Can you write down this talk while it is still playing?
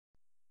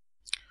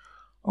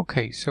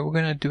Okay, so we're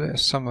going to do a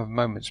sum of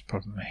moments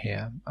problem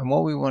here, and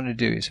what we want to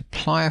do is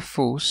apply a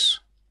force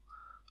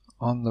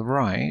on the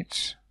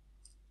right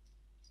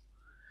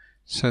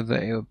so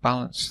that it will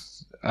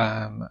balance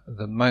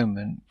the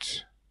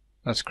moment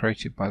that's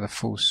created by the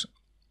force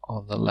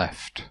on the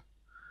left.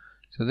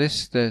 So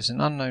there's an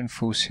unknown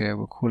force here,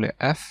 we'll call it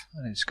F,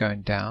 and it's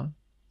going down.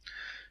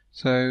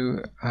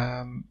 So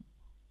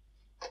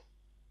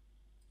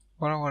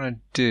what I want to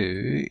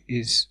do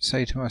is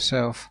say to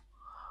myself,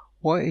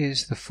 what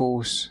is the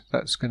force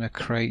that's going to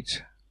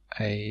create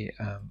a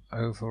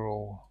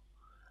overall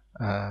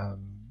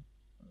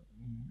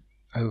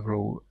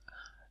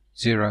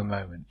zero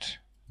moment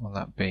on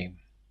that beam?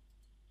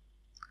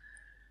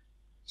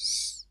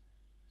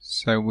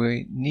 So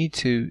we need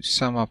to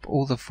sum up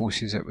all the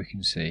forces that we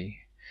can see.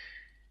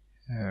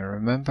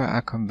 Remember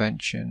our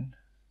convention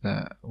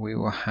that we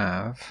will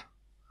have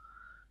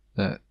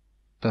that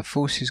the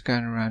forces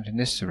going around in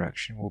this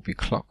direction will be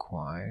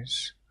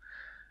clockwise,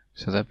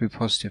 so they'll be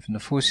positive, and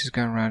the forces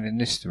going around in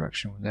this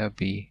direction, they'll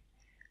be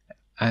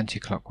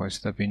anti-clockwise,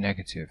 so they'll be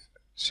negative.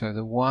 So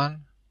the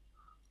one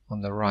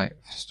on the right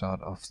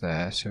start off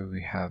there, so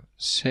we have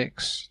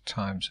 6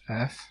 times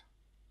F,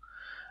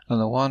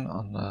 and the one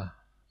on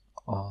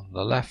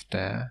the left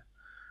there,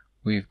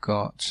 we've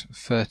got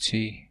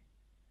 30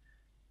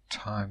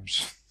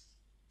 times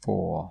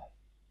 4.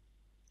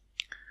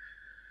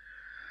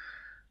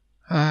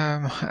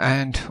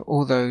 And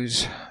all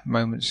those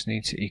moments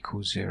need to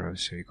equal 0,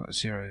 so you've got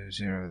 0,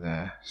 0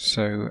 there.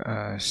 So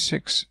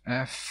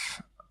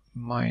 6F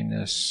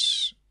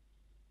minus,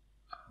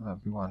 that'll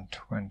be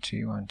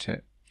 120, won't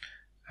it?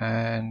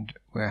 And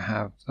we'll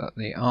have that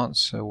the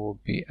answer will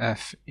be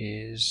F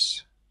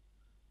is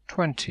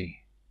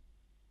 20.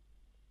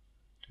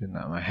 Doing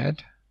that in my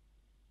head.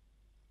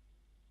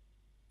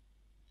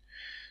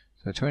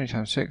 So 20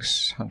 times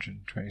 6,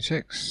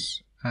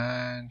 126.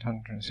 And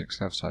 106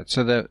 the other side.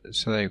 So there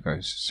you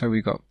go. So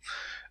we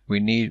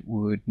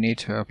would need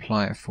to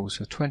apply a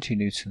force of 20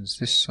 newtons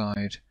this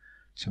side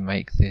to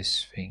make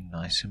this thing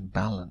nice and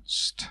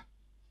balanced.